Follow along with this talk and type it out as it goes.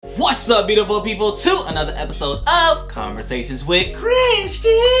What's up, beautiful people, to another episode of Conversations with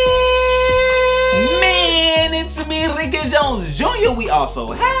Christian. Man, it's me, Ricky Jones Jr. We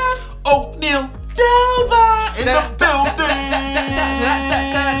also have Oatmeal Delva in the building.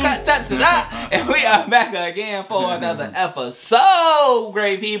 And we are back again for another episode.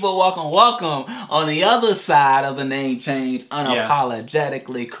 Great people, welcome on the other side of the name change,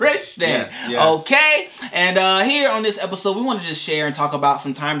 unapologetically Christian. Yes. Okay? And here on this episode, we want to just share and talk about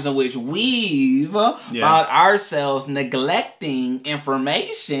some times in which we've found ourselves neglecting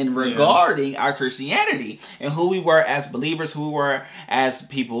information regarding our Christianity and who we were as believers, who we were as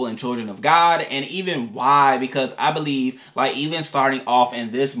people and children of God, and even why. Because I believe, like, even starting off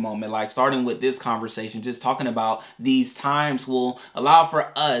in this moment, like starting with this conversation, just talking about these times will allow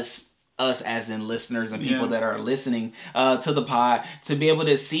for us as in listeners and people that are listening to the pod to be able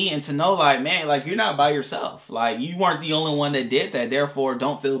to see and to know, like, man, like, you're not by yourself. Like, you weren't the only one that did that. Therefore,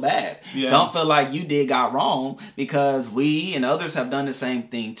 don't feel bad. Don't feel like you did got wrong, because we and others have done the same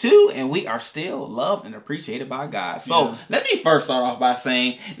thing too, and we are still loved and appreciated by God. So let me first start off by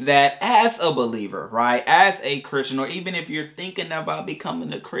saying that as a believer, right, as a Christian, or even if you're thinking about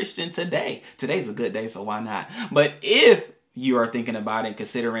becoming a Christian today's a good day, so why not? But if you are thinking about it and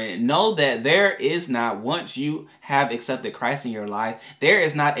considering it, know that there is not, once you have accepted Christ in your life, there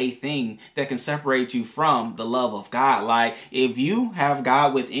is not a thing that can separate you from the love of God. Like, if you have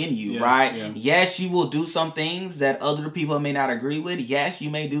God within you, yes, you will do some things that other people may not agree with. Yes, you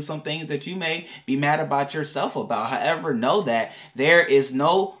may do some things that you may be mad about yourself about. However, know that there is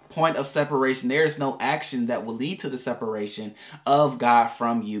no point of separation. There is no action that will lead to the separation of God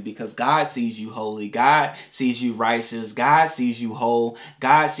from you, because God sees you holy. God sees you righteous. God sees you whole.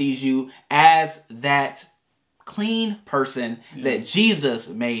 God sees you as that clean person that Jesus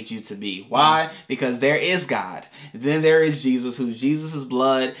made you to be. Why? Because there is God. Then there is Jesus, who Jesus'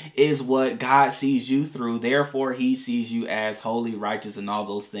 blood is what God sees you through. Therefore, he sees you as holy, righteous, and all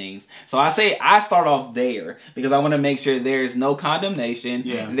those things. So I start off there because I want to make sure there is no condemnation.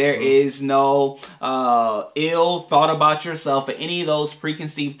 There is no ill thought about yourself or any of those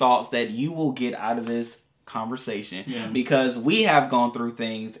preconceived thoughts that you will get out of this conversation, because we have gone through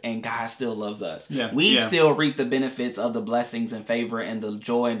things and God still loves us. We still reap the benefits of the blessings and favor and the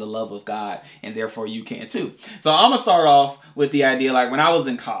joy and the love of God, and therefore you can too. So I'm gonna start off with the idea, like, when I was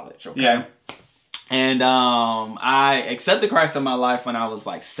in college, and I accepted Christ in my life when I was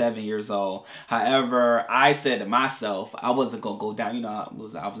like 7 years old. However, I said to myself, I wasn't going to go down. You know,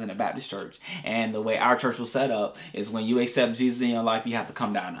 I was in a Baptist church. And the way our church was set up is when you accept Jesus in your life, you have to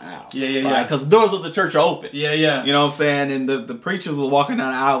come down the aisle. Because the doors of the church are open. You know what I'm saying? And the preachers were walking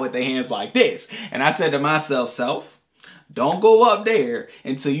down the aisle with their hands like this. And I said to myself, don't go up there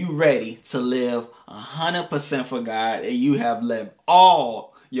until you're ready to live 100% for God and you have left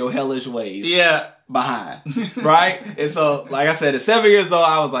all your hellish ways behind, right? And so, like I said, at 7 years old,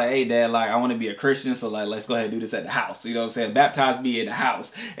 I was like, hey, Dad, like, I want to be a Christian, so, like, let's go ahead and do this at the house. You know what I'm saying? Baptize me in the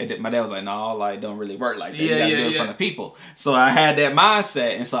house. And my dad was like, no, like, don't really work like that. You gotta do it in front of people. So I had that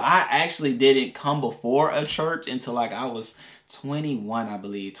mindset, and so I actually didn't come before a church until, like, I was 21, I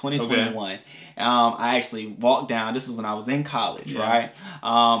believe, 2021. I actually walked down. This is when I was in college, right?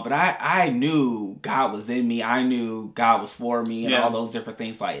 But I knew God was in me. I knew God was for me and all those different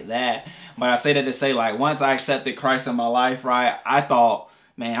things like that. But I say that to say, like, once I accepted Christ in my life, right, I thought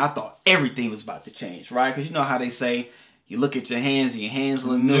everything was about to change, right? Because you know how they say, you look at your hands and your hands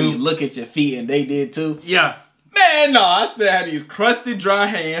look new. You look at your feet and they did too. Man, no, I still had these crusty, dry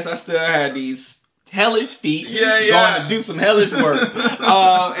hands. I still had these hellish feet, going to do some hellish work.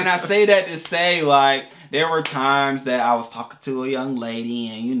 And I say that to say, like, there were times that I was talking to a young lady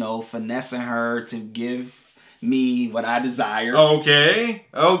and, you know, finessing her to give me what I desire. Okay.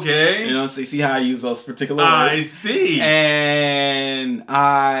 You know, so see how I use those particular words? I see. And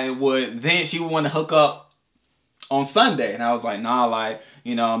she would want to hook up on Sunday. And I was like, nah, like,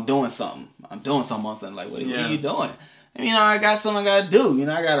 you know, I'm doing something on Sunday. Like, what are you doing? And, you know, I got something I got to do. You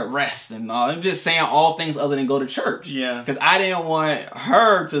know, I got to rest and all. I'm just saying all things other than go to church. Because I didn't want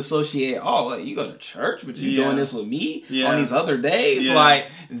her to associate, like, you go to church, but you doing this with me on these other days. Like,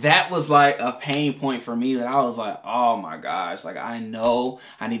 that was like a pain point for me that I was like, oh my gosh. Like, I know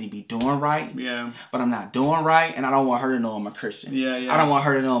I need to be doing right. But I'm not doing right. And I don't want her to know I'm a Christian. I don't want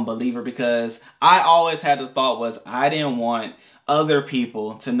her to know I'm a believer, because I always had the thought was I didn't want other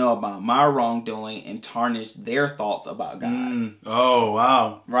people to know about my wrongdoing and tarnish their thoughts about God. Oh,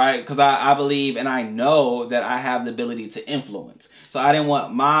 wow. Right? Because I believe and I know that I have the ability to influence. So I didn't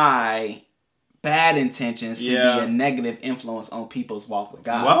want my bad intentions to be a negative influence on people's walk with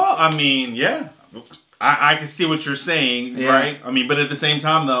God. Well, I mean, I can see what you're saying, right? I mean, but at the same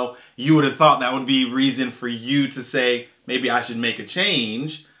time, though, you would have thought that would be reason for you to say, maybe I should make a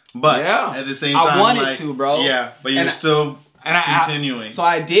change. But at the same time, I wanted to, bro. Yeah, but you're still continuing. So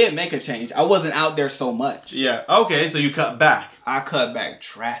I did make a change. I wasn't out there so much. Yeah. Okay, so you cut back. I cut back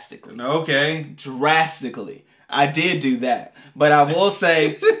drastically. Okay. Drastically. I did do that. But I will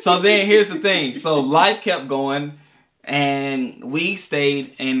say, so then here's the thing. So life kept going, and we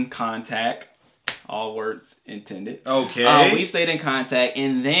stayed in contact. All words intended. Okay. We stayed in contact,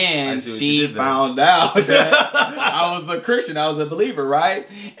 and then she found out that I was a Christian. I was a believer, right?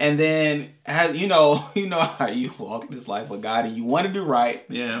 And then, you know how you walk this life with God, and you want to do right.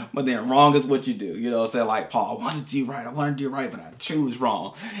 Yeah. But then wrong is what you do. You know, say like Paul, I want to do right. I want to do right, but I choose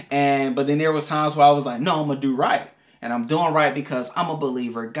wrong. But then there was times where I was like, no, I'm gonna do right. And I'm doing right because I'm a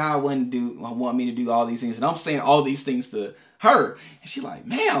believer. God wouldn't want me to do all these things. And I'm saying all these things to her. And she's like,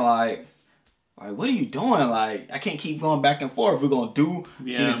 man, like, what are you doing? Like, I can't keep going back and forth. We're going to do...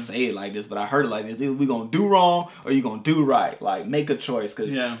 She didn't say it like this, but I heard it like this. Either we're going to do wrong or you're going to do right. Like, make a choice.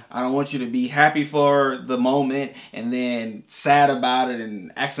 Because I don't want you to be happy for the moment and then sad about it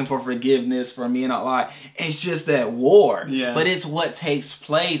and asking for forgiveness for me and all that. It's just that war. Yeah. But it's what takes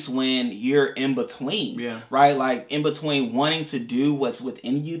place when you're in between. Yeah. Right? Like, in between wanting to do what's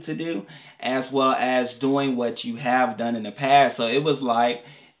within you to do as well as doing what you have done in the past. So it was like...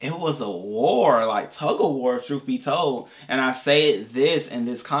 It was a war, like tug of war, truth be told. And I say this in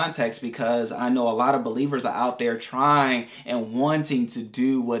this context because I know a lot of believers are out there trying and wanting to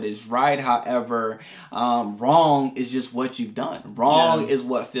do what is right. However, wrong is just what you've done. Wrong is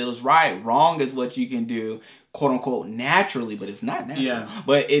what feels right. Wrong is what you can do, quote unquote, naturally, but it's not natural. Yeah.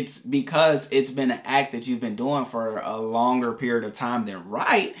 But it's because it's been an act that you've been doing for a longer period of time than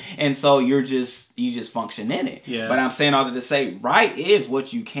right. And so you just function in it. Yeah. But I'm saying all that to say right is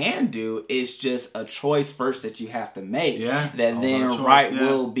what you can do. It's just a choice first that you have to make. Yeah. That then right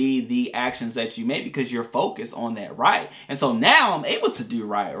will be the actions that you make because you're focused on that right. And so now I'm able to do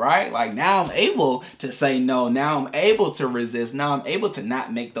right, right? Like now I'm able to say no. Now I'm able to resist. Now I'm able to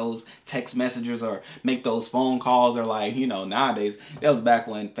not make those text messages or make those phone calls or like, you know, nowadays, that was back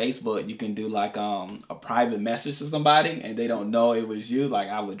when Facebook, you can do like a private message to somebody and they don't know it was you. Like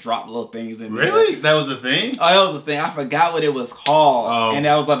I would drop little things in there. Really? That was a thing? Oh, that was a thing. I forgot what it was called. Oh, and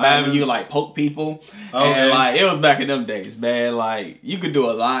that was like back when you like poke people. Okay. And like it was back in them days, man. Like you could do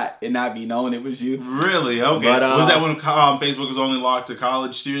a lot and not be known it was you. Really? Okay. But, was that when Facebook was only locked to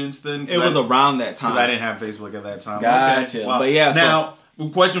college students then? It was around that time. Because I didn't have Facebook at that time. Gotcha. Okay. Well, but yeah. Now,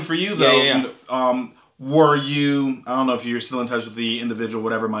 question for you though. Were you, I don't know if you're still in touch with the individual,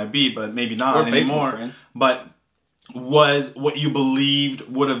 whatever it might be, but maybe not anymore. But was what you believed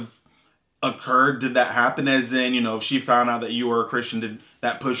would have occurred, did that happen? As in, you know, if she found out that you were a Christian, did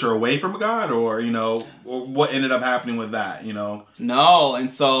that push her away from God? Or, you know, what ended up happening with that, you know? No,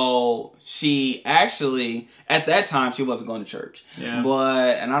 and so she actually, at that time, she wasn't going to church. Yeah.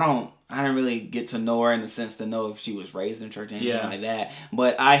 But, and I didn't really get to know her in the sense to know if she was raised in church or anything like that.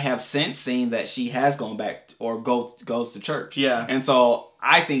 But I have since seen that she has gone back or goes to church. Yeah. And so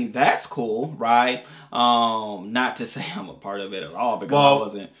I think that's cool, right? Not to say I'm a part of it at all because I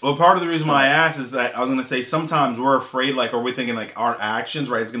wasn't. Well, part of the reason why I asked is that I was going to say sometimes we're afraid, like, or we're thinking like our actions,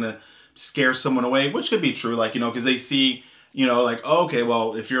 right, it's going to scare someone away, which could be true, like, you know, because they see, you know, like, oh, okay,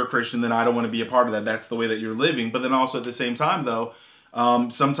 well, if you're a Christian, then I don't want to be a part of that. That's the way that you're living. But then also at the same time, though,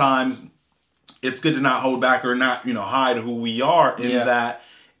 sometimes it's good to not hold back or not, you know, hide who we are in that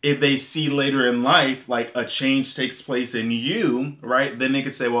if they see later in life, like a change takes place in you, right? Then they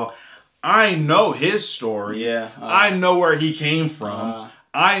could say, well, I know his story. Yeah. I know where he came from.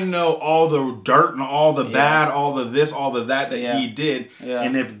 I know all the dirt and all the bad, all the this, all the that he did. Yeah.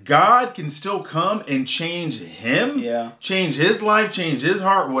 And if God can still come and change him, change his life, change his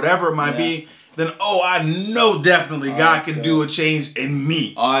heart, whatever it might be, then I know definitely God can do a change in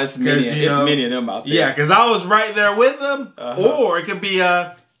me. Oh, it's many of them out there. Yeah, because I was right there with them. Or it could be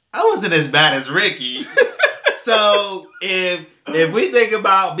I wasn't as bad as Ricky. So if we think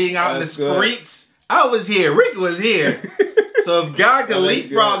about being out in the streets, I was here. Ricky was here. So if God can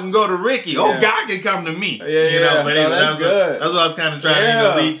leapfrog and go to Ricky, God can come to me. Yeah, you know, but anyway, that's good. That's what I was kind of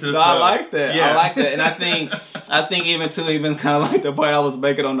trying to lead to. So I like that. Yeah. I like that. And I think even kind of like the point I was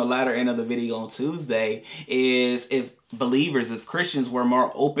making on the latter end of the video on Tuesday is if Christians were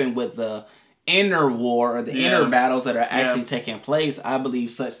more open with the inner war or the inner battles that are actually taking place, I believe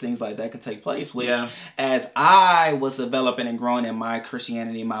such things like that could take place. Which, as I was developing and growing in my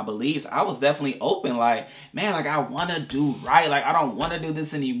Christianity, my beliefs, I was definitely open. Like, man, like I want to do right. Like I don't want to do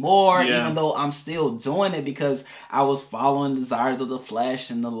this anymore, even though I'm still doing it because I was following desires of the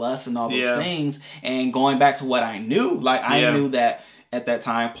flesh and the lust and all those things. And going back to what I knew, like I knew that. At that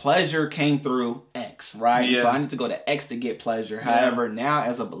time, pleasure came through X, right? So I need to go to X to get pleasure. However, now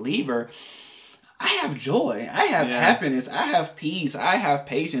as a believer, I have joy. I have happiness. I have peace. I have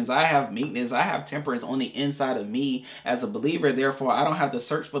patience. I have meekness. I have temperance on the inside of me as a believer. Therefore, I don't have to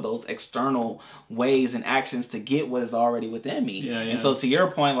search for those external ways and actions to get what is already within me. And so to your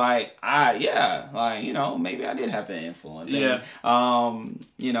point, like, you know, maybe I did have an influence. And,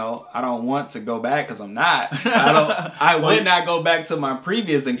 you know, I don't want to go back because I'm not. I would not go back to my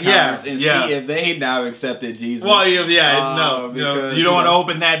previous encounters and see if they now accepted Jesus. Well, no. Because, you don't want to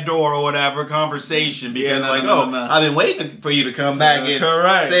open that door or whatever conversation. Because I've been waiting for you to come back and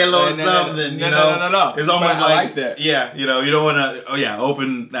say a little something. No. It's almost like that. Yeah, you know, you don't want to.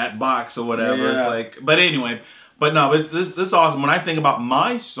 Open that box or whatever. It's like, but anyway, but this is awesome. When I think about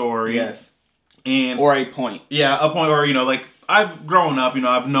my story, and or a point, or you know, like I've grown up. You know,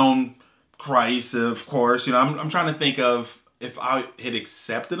 I've known Christ, of course. You know, I'm trying to think of if I had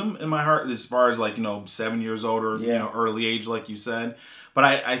accepted him in my heart as far as like 7 years old or you know early age, like you said. But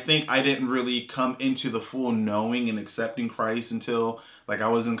I think I didn't really come into the full knowing and accepting Christ until like I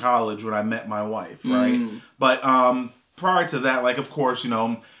was in college when I met my wife, right? But prior to that, like of course,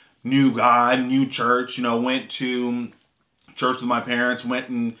 knew God, knew church, went to church with my parents, went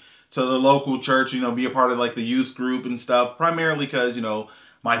to the local church, be a part of like the youth group and stuff, primarily because,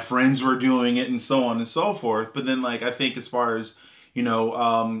 my friends were doing it and so on and so forth. But then like I think as far as,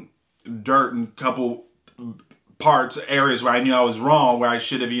 dirt and couple areas where I knew I was wrong, where I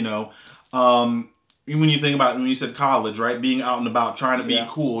should have, when you think about when you said college, right? Being out and about, trying to be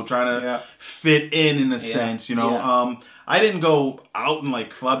cool, trying to fit in a sense, I didn't go out and like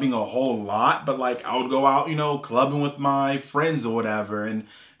clubbing a whole lot, but like I would go out, clubbing with my friends or whatever. And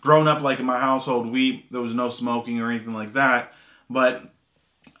growing up, like in my household, there was no smoking or anything like that, but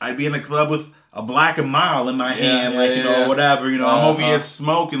I'd be in a club with a Black and Mild in my hand, or whatever, I'm over here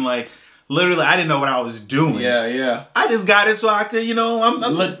smoking, like, literally, I didn't know what I was doing. Yeah. I just got it so I could, I'm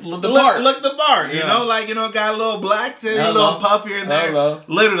look the part. Got a little black, a little puff here and there.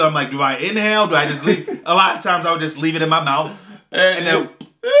 Literally, I'm like, do I inhale? Do I just leave? A lot of times I would just leave it in my mouth. And then...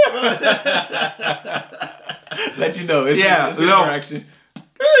 let you know. It's an interaction.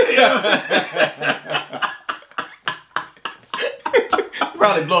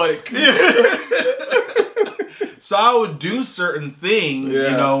 Probably blowing it. So I would do certain things,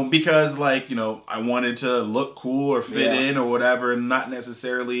 because like, I wanted to look cool or fit in or whatever, and not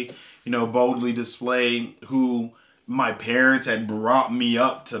necessarily, boldly display who my parents had brought me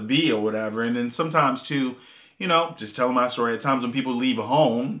up to be or whatever. And then sometimes too, just telling my story, at times when people leave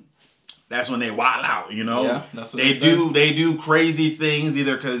home, that's when they wild out, Yeah, that's what they do. They do crazy things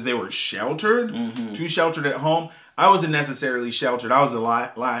either because they were sheltered, too sheltered at home. I wasn't necessarily sheltered. I was the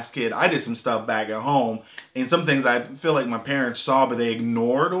last kid. I did some stuff back at home, and some things I feel like my parents saw, but they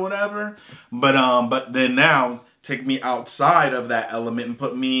ignored or whatever. But then now take me outside of that element and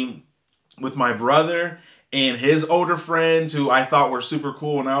put me with my brother and his older friends who I thought were super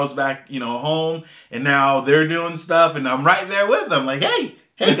cool when I was back, home, and now they're doing stuff, and I'm right there with them, like, hey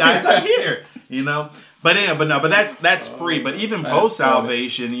guys, I'm here, But that's free. But even post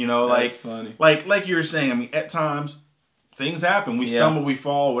salvation, like you were saying, I mean, at times things happen. We stumble, we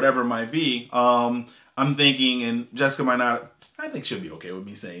fall, whatever it might be. I'm thinking, and Jessica might not. I think she'll be okay with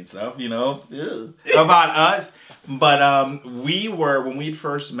me saying stuff, about us. But we were, when we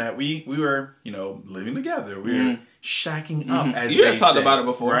first met, we were, living together. We were shacking up, as you have talked about it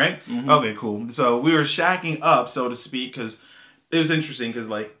before, right? Okay, cool. So we were shacking up, so to speak, because it was interesting. Because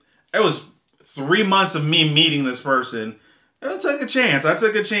like it was 3 months of me meeting this person. I took a chance.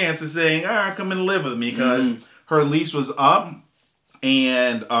 Of saying, all right, come and live with me, because her lease was up,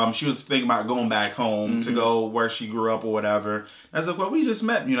 and she was thinking about going back home to go where she grew up or whatever. I was like, well, we just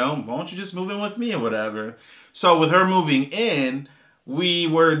met, why don't you just move in with me or whatever? So with her moving in, we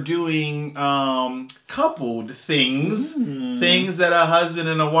were doing coupled things, things that a husband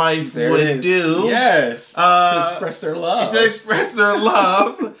and a wife would do. Yes, to express their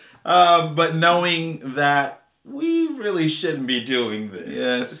love. But knowing that we really shouldn't be doing this.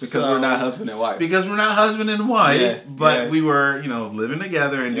 Yes, because we're not husband and wife. Yes, but we were, living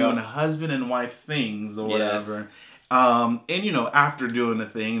together and doing husband and wife things or whatever. And, after doing the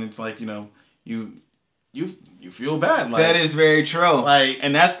thing, it's like, you you feel bad. That is very true.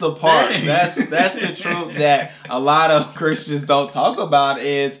 And that's the part. That's the truth that a lot of Christians don't talk about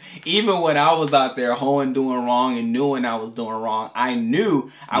is even when I was out there hoeing doing wrong and knowing I was doing wrong, I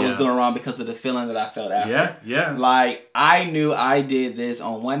knew I was doing wrong because of the feeling that I felt after. Yeah. Like I knew I did this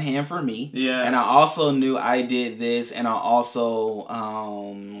on one hand for me. Yeah. And I also knew I did this and I also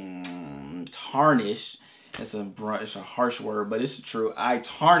tarnished. It's a harsh word, but it's true. I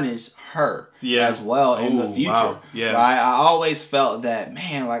tarnished her as well in the future. Wow. Yeah. Right? I always felt that,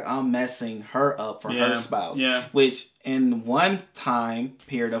 man, like I'm messing her up for her spouse. Yeah. Which in one time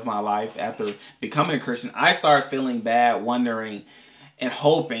period of my life after becoming a Christian, I started feeling bad, wondering and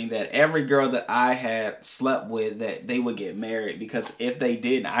hoping that every girl that I had slept with, that they would get married. Because if they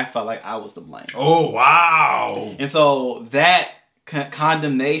didn't, I felt like I was to blame. Oh, wow. And so that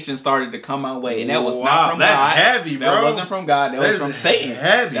condemnation started to come my way, and that was not from God. That's heavy, bro. That wasn't from God. That was from Satan.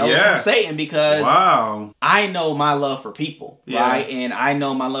 Heavy, that was from Satan because I know my love for people, right? And I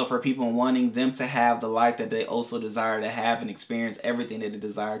know my love for people and wanting them to have the life that they also desire to have and experience everything that they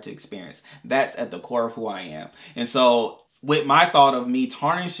desire to experience. That's at the core of who I am. And so with my thought of me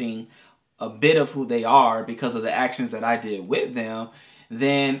tarnishing a bit of who they are because of the actions that I did with them,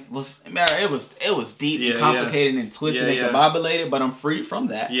 then it was deep and complicated and twisted and discombobulated, but I'm free from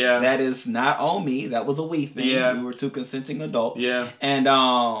that. That is not on me. That was a we thing. We were two consenting adults.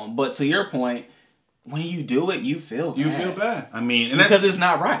 And but to your point, when you do it, you feel bad. I mean, and because it's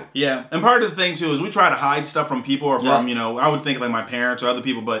not right. And part of the thing too is we try to hide stuff from people or from I would think like my parents or other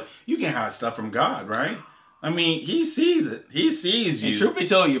people, but you can't hide stuff from God, right? I mean, He sees it. He sees you. And truth be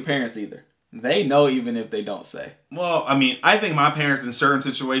told, your parents either. They know even if they don't say. Well, I mean, I think my parents in certain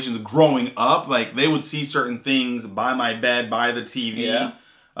situations growing up, like they would see certain things by my bed, by the TV.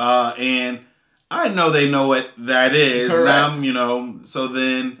 And I know they know what that is. Correct. And I'm, so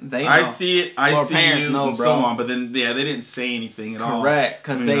then I see it, I see you, know, and so on. But then, they didn't say anything at all. Correct,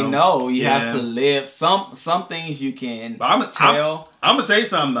 because they know you have to live. Some things you can tell. I'm going to say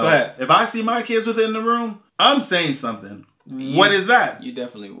something, though. If I see my kids within the room, I'm saying something. What is that? You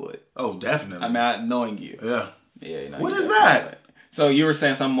definitely would. Oh, definitely. I mean, knowing you. Yeah. What is that? So you were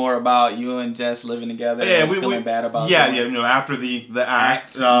saying something more about you and Jess living together. Yeah, we feeling bad about. That. After the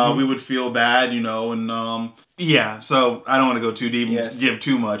act, we would feel bad, and So I don't want to go too deep and give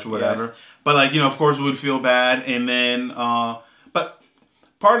too much, whatever. But of course, we would feel bad, and then, but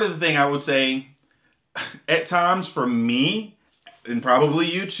part of the thing I would say, at times for me, and probably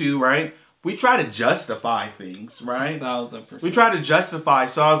you too, right? We try to justify things, right? 1000%. We try to justify.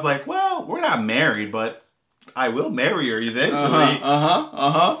 So I was like, well, we're not married, but I will marry her eventually.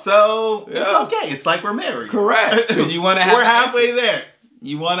 So it's okay. It's like we're married. Correct. Because you want to have we're halfway there.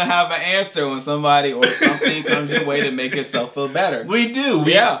 You want to have an answer when somebody or something comes your way to make yourself feel better. We do.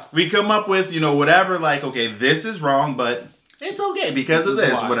 We come up with, whatever, like, okay, this is wrong, but it's okay because of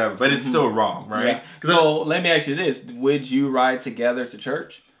this, whatever. But it's still wrong, right? So let me ask you this. Would you ride together to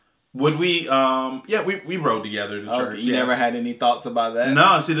church? Would we? We rode together to church. You never had any thoughts about that?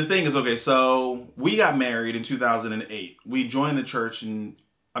 No. See, the thing is, so we got married in 2008. We joined the church, and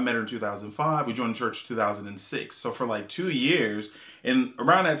I met her in 2005. We joined the church in 2006. So for like 2 years, and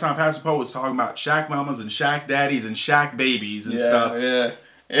around that time, Pastor Poe was talking about Shaq mamas and Shaq daddies and Shaq babies and stuff. Yeah.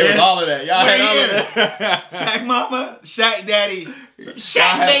 It was all of that. Y'all had all of that. Shaq mama, Shaq daddy,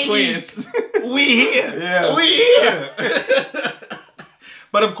 Shaq babies. We here. We here.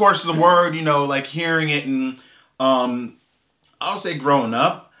 But of course, the word, like hearing it and, I would say growing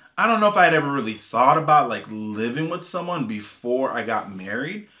up, I don't know if I'd ever really thought about like living with someone before I got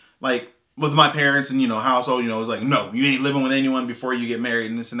married. Like with my parents and, household, it was like, no, you ain't living with anyone before you get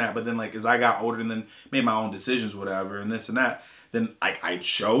married and this and that. But then like, as I got older and then made my own decisions, whatever, and this and that, then I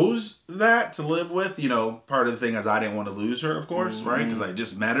chose that to live with, part of the thing is I didn't want to lose her, of course, right? Because I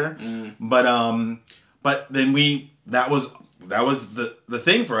just met her. But then that was the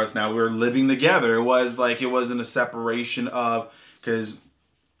thing for us now. We were living together. It wasn't a separation of, because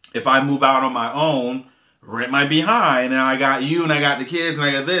if I move out on my own, rent might be high, and I got you, and I got the kids, and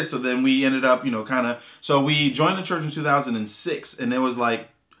I got this. So then we ended up, so we joined the church in 2006, and it was like,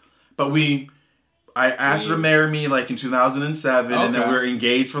 I asked her to marry me like in 2007, and then we were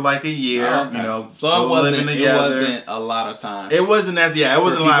engaged for like a year, so living together. It wasn't a lot of time. It wasn't it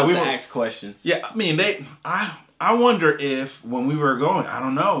wasn't a lot. We would ask questions. Yeah, I mean, I wonder if when we were going, I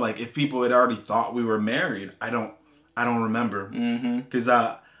don't know, like if people had already thought we were married. I don't remember. Because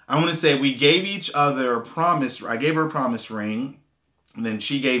I want to say we gave each other a promise. I gave her a promise ring, and then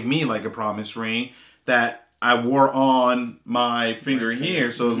she gave me like a promise ring that I wore on my finger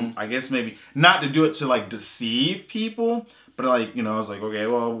here. So I guess maybe not to do it to like deceive people, But like, I was like, okay,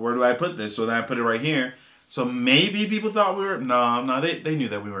 well, where do I put this? So then I put it right here. So maybe people thought we were, no, they knew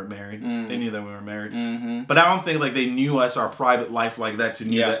that we weren't married. They knew that we weren't married. But I don't think like they knew us, our private life like that,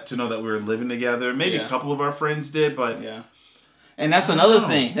 to know that we were living together. Maybe a couple of our friends did, but yeah. And that's another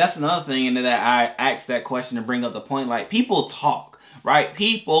thing. That's another thing, and that I asked that question to bring up the point. Like, people talk. Right?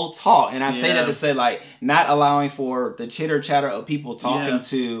 People talk. And I say that to say, like, not allowing for the chitter chatter of people talking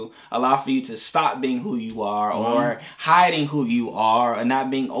to allow for you to stop being who you are or hiding who you are or not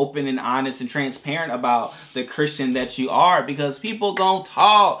being open and honest and transparent about the Christian that you are, because people gonna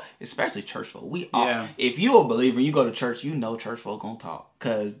talk, especially church folk. We all, if you a believer, you go to church, church folk gonna talk.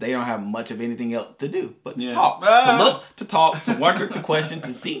 Because they don't have much of anything else to do but to talk, to look, to talk, to wonder, to question,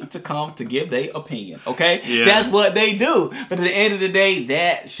 to see, to come, to give their opinion. Okay? Yeah. That's what they do. But at the end of the day,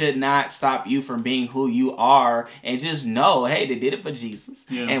 that should not stop you from being who you are. And just know, hey, they did it for Jesus.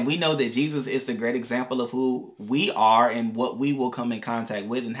 Yeah. And we know that Jesus is the great example of who we are and what we will come in contact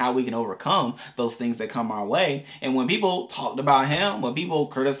with and how we can overcome those things that come our way. And when people talked about him, when people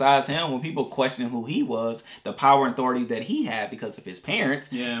criticized him, when people questioned who he was, the power and authority that he had because of his parents,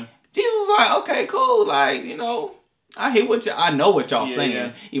 Jesus was like, okay, cool. Like, I hear I know what y'all saying.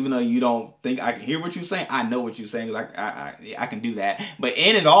 Yeah. Even though you don't think I can hear what you're saying, I know what you're saying. Like, I can do that. But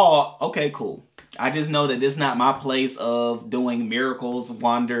in it all, okay, cool. I just know that this is not my place of doing miracles,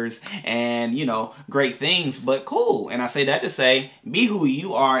 wonders, and, great things. But cool. And I say that to say, be who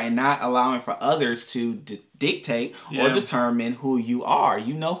you are and not allowing for others to dictate or determine who you are.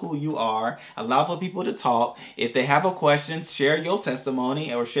 You know who you are. Allow for people to talk. If they have a question, share your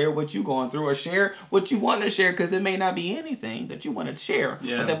testimony or share what you're going through or share what you want to share, because it may not be anything that you want to share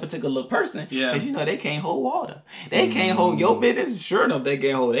with that particular person, because they can't hold water. They can't hold your business. Sure enough, they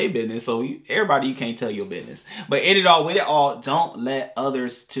can't hold their business. So everybody, you can't tell your business. But in it all, with it all, don't let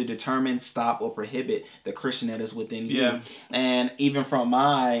others to determine, stop, or prohibit the Christian that is within you. And even from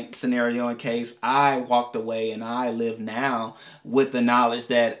my scenario and case, I walked away and I live now with the knowledge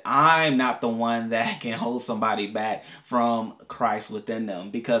that I'm not the one that can hold somebody back from Christ within them,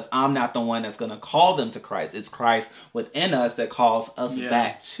 because I'm not the one that's going to call them to Christ. It's Christ within us that calls us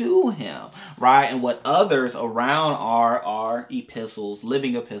back to him, right? And what others around are epistles,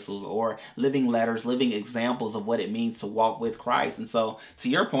 or living letters, living examples of what it means to walk with Christ. And so, to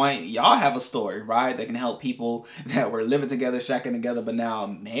your point, y'all have a story, right, that can help people that were living together, shacking together, but now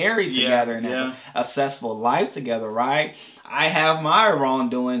married together and have a successful life together, right? I have my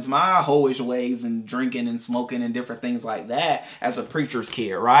wrongdoings, my hoish ways and drinking and smoking and different things like that as a preacher's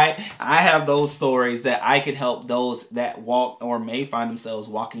kid, right? I have those stories that I could help those that walk or may find themselves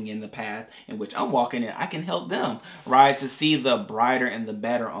walking in the path in which I'm walking in. I can help them, right? To see the brighter and the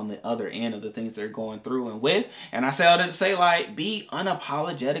better on the other end of the things they're going through and with. And I say all that to say, like, be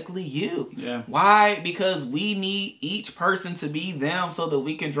unapologetically you. Yeah. Why? Because we need each person to be them so that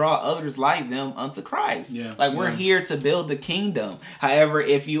we can draw others like them unto Christ. Yeah. Like, we're here to build the kingdom. However,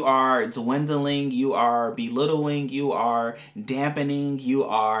 if you are dwindling, you are belittling, you are dampening, you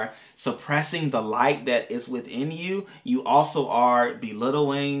are suppressing the light that is within you, you also are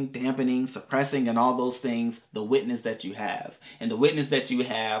belittling, dampening, suppressing, and all those things, the witness that you have. And the witness that you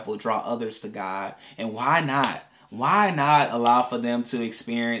have will draw others to God. And why not? Why not allow for them to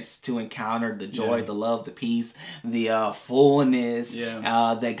experience, to encounter the joy, the love, the peace, the fullness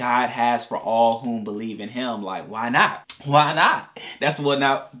that God has for all whom believe in him? Like, why not? Why not? That's what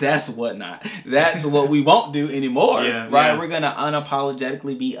we won't do anymore, right? Yeah. We're going to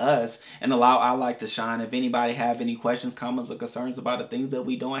unapologetically be us and allow our light to shine. If anybody have any questions, comments, or concerns about the things that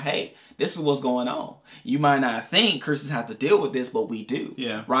we doing, hey, this is what's going on. You might not think Christians have to deal with this, but we do,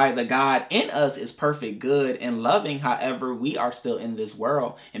 right? The God in us is perfect, good, and loving. However, we are still in this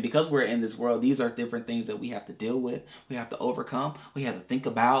world. And because we're in this world, these are different things that we have to deal with. We have to overcome. We have to think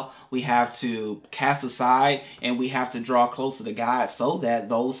about. We have to cast aside. And we have to draw closer to God so that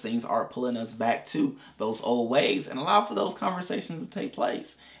those things aren't pulling us back to those old ways, and allow for those conversations to take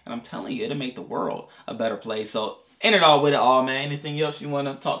place. And I'm telling you, it'll make the world a better place. So, in it all, with it all, man. Anything else you want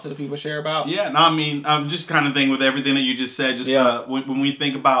to talk to the people, share about? Yeah, no, I mean, I'm just kind of thinking with everything that you just said, just when we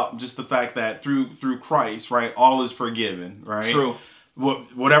think about just the fact that through Christ, right, all is forgiven, right? True.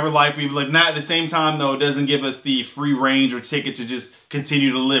 Whatever life we've lived. Not at the same time, though, it doesn't give us the free range or ticket to just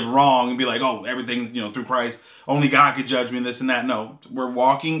continue to live wrong and be like, oh, everything's, through Christ. Only God could judge me and this and that. No, we're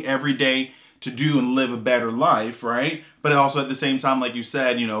walking every day to do and live a better life, right? But also at the same time, like you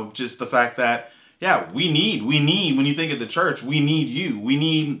said, just the fact that, we need, when you think of the church, we need you. We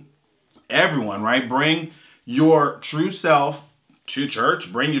need everyone, right? Bring your true self to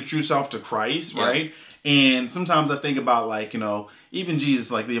church. Bring your true self to Christ, right? And sometimes I think about, like, you know, even Jesus,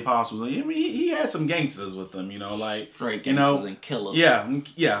 like the apostles, I mean, he had some gangsters with him, you know, like, straight you know, and killers.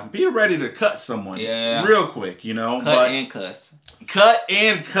 Yeah. Be ready to cut someone real quick, you know. Cut and cuss.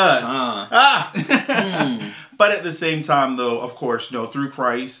 But at the same time, though, of course, you know, through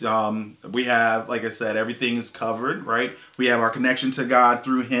Christ, we have, like I said, everything is covered, right? We have our connection to God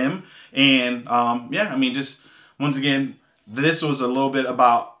through Him. And, I mean, just once again, this was a little bit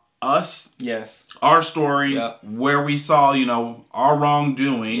about us. Yes. Our story, where we saw, you know, our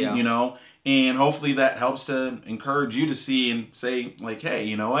wrongdoing, you know, and hopefully that helps to encourage you to see and say, like, hey,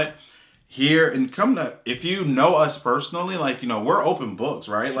 you know what? Here and if you know us personally, like, you know, we're open books,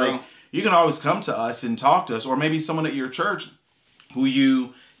 right? True. Like, you can always come to us and talk to us, or maybe someone at your church who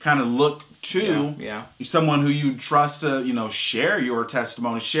you kind of look to, someone who you trust to, you know, share your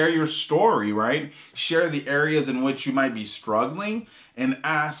testimony, share your story, right? Share the areas in which you might be struggling, and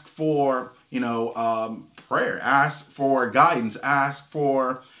ask for, you know, prayer, ask for guidance, ask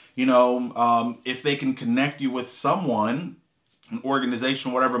for, you know, if they can connect you with someone, an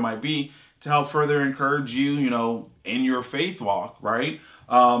organization, whatever it might be, to help further encourage you, you know, in your faith walk, right?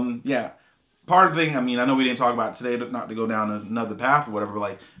 Part of the thing, I mean, I know we didn't talk about it today, not to go down another path or whatever, but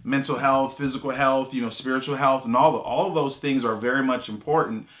like mental health, physical health, you know, spiritual health, and all of those things are very much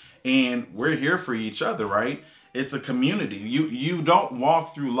important, and we're here for each other, right? It's a community. You don't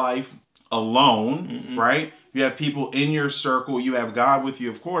walk through life alone, right? You have people in your circle, you have God with you,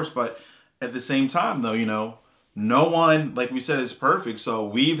 of course, but at the same time, though, you know, no one, like we said, is perfect. So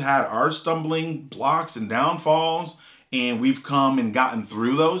we've had our stumbling blocks and downfalls, and we've come and gotten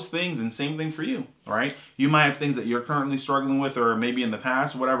through those things, and same thing for you, right? You might have things that you're currently struggling with, or maybe in the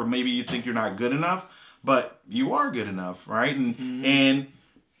past, whatever, maybe you think you're not good enough, but you are good enough, right? And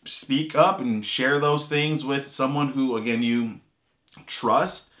speak up and share those things with someone who, again, you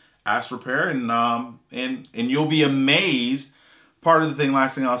trust, ask for prayer, and you'll be amazed. Part of the thing,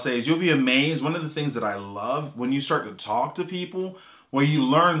 last thing I'll say is you'll be amazed. One of the things that I love when you start to talk to people, where you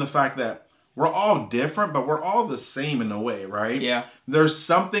learn the fact that we're all different, but we're all the same in a way, right? Yeah. There's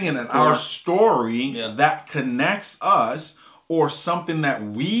something in our story that connects us, or something that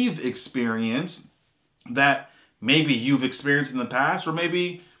we've experienced that maybe you've experienced in the past, or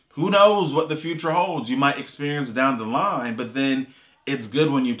maybe who knows what the future holds. You might experience down the line, but then it's good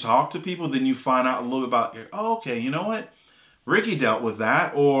when you talk to people, then you find out a little bit about, oh, okay, you know what? Ricky dealt with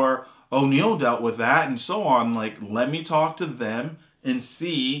that, or O'Neal dealt with that, and so on. Like, let me talk to them and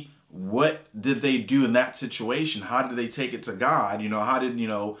see what did they do in that situation. How did they take it to God? You know, how did, you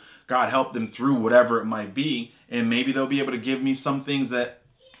know, God help them through whatever it might be? And maybe they'll be able to give me some things that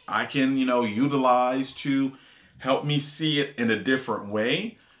I can, you know, utilize to help me see it in a different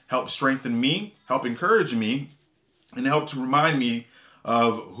way, help strengthen me, help encourage me, and help to remind me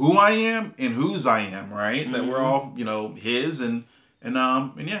of who I am and whose I am, right? That we're all, you know, His, and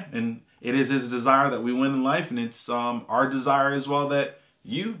it is His desire that we win in life, and it's our desire as well that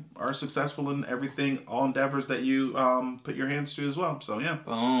you are successful in everything, all endeavors that you put your hands to as well. So yeah.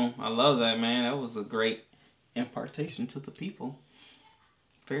 Boom. I love that, man. That was a great impartation to the people.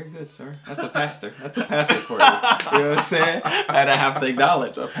 Very good, sir. That's a pastor. That's a pastor for you. You know what I'm saying? And I have to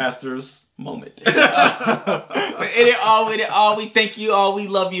acknowledge a pastor's moment. But in it all, we thank you all. We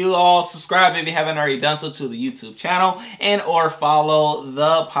love you all. Subscribe if you haven't already done so to the YouTube channel, and or follow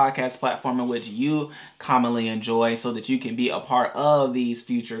the podcast platform in which you commonly enjoy, so that you can be a part of these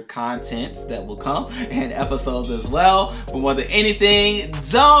future contents that will come, and episodes as well. But more than anything,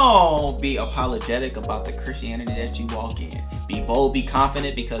 don't be apologetic about the Christianity that you walk in. Be bold, be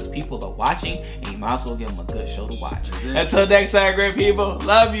confident, because people are watching, and you might as well give them a good show to watch. Until next time, great people.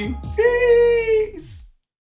 Love you. Peace.